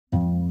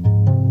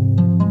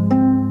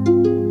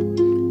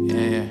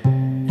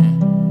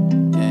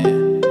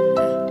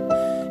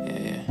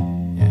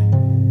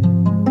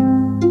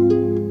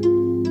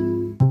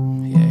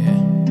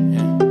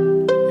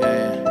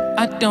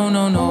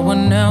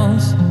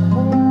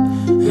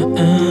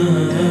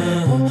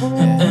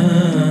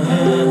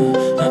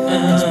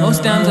Cause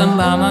most times I'm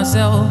by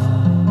myself.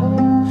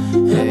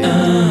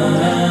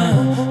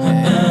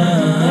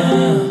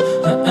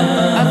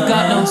 I've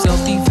got no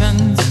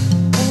self-defense.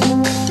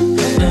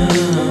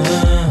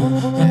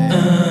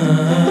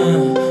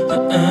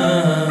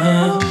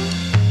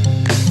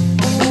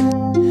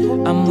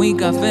 I'm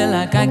weak, I feel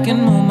like I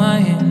can move my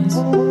hands.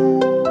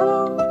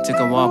 Take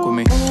a walk with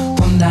me.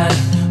 Daddy,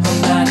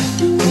 daddy,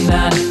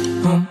 daddy,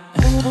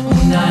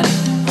 daddy,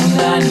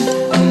 daddy,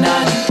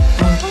 daddy,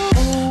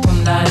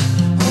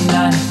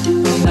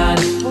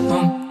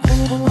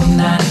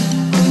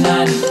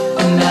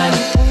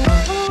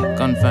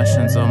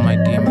 Confessions of my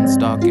demons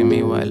stalking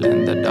me while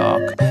in the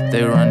dark.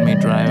 They run me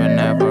dry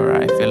whenever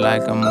I feel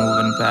like I'm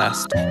moving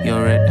past.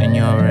 You're it and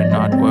you're it,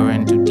 not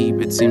wearing too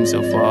deep, it seems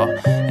so far.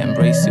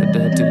 Embrace your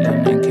dirty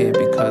linen cape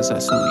because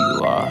that's who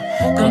you are.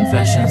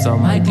 Confessions of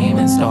my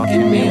demons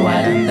stalking me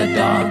while in the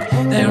dark.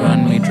 They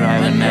run me dry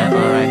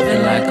whenever I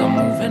feel like I'm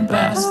moving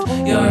past.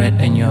 You're it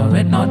and you're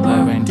it, not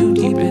wearing too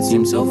deep, it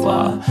seems so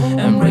far.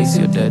 Embrace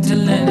your dirty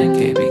linen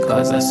cape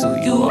because that's who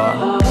you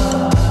are.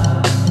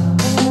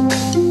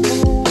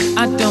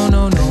 I don't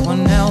know no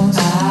one else.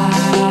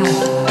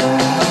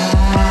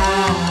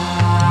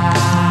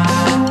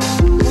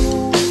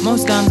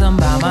 Most times I'm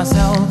by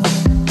myself.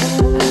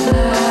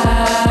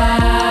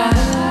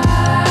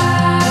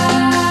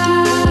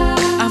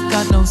 I've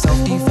got no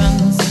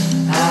self-defense.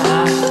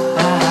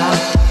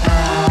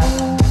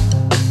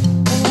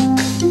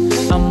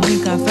 I'm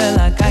weak, I feel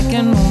like I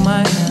can move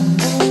my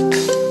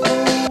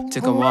hands.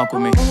 Take a walk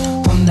with me.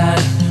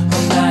 Daddy,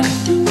 daddy,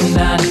 daddy,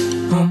 daddy.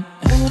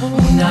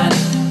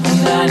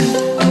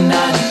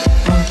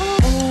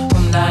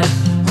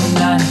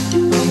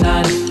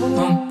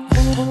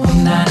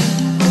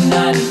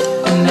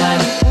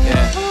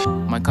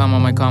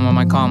 Yeah,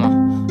 my karma.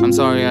 I'm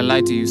sorry I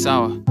lied to you,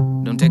 sour.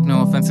 Don't take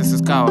no offense, this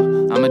is coward.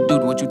 I'm a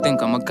dude, what you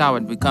think? I'm a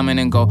coward. We come in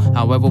and go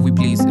however we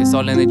please. It's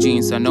all in the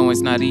genes, I know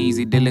it's not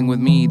easy dealing with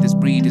me. This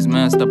breed is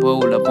messed up,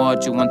 hold up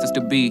what you want us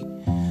to be.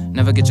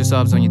 Never get your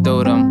subs when you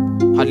throw them.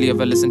 Hardly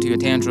ever listen to your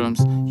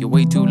tantrums. You're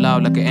way too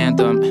loud like an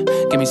anthem.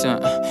 Give me some,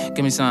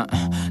 give me some.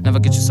 Never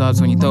get your subs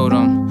when you throw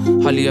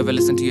them. Hardly ever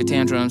listen to your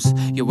tantrums.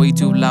 You're way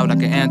too loud like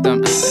an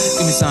anthem. Give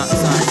me some,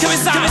 give me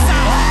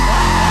some.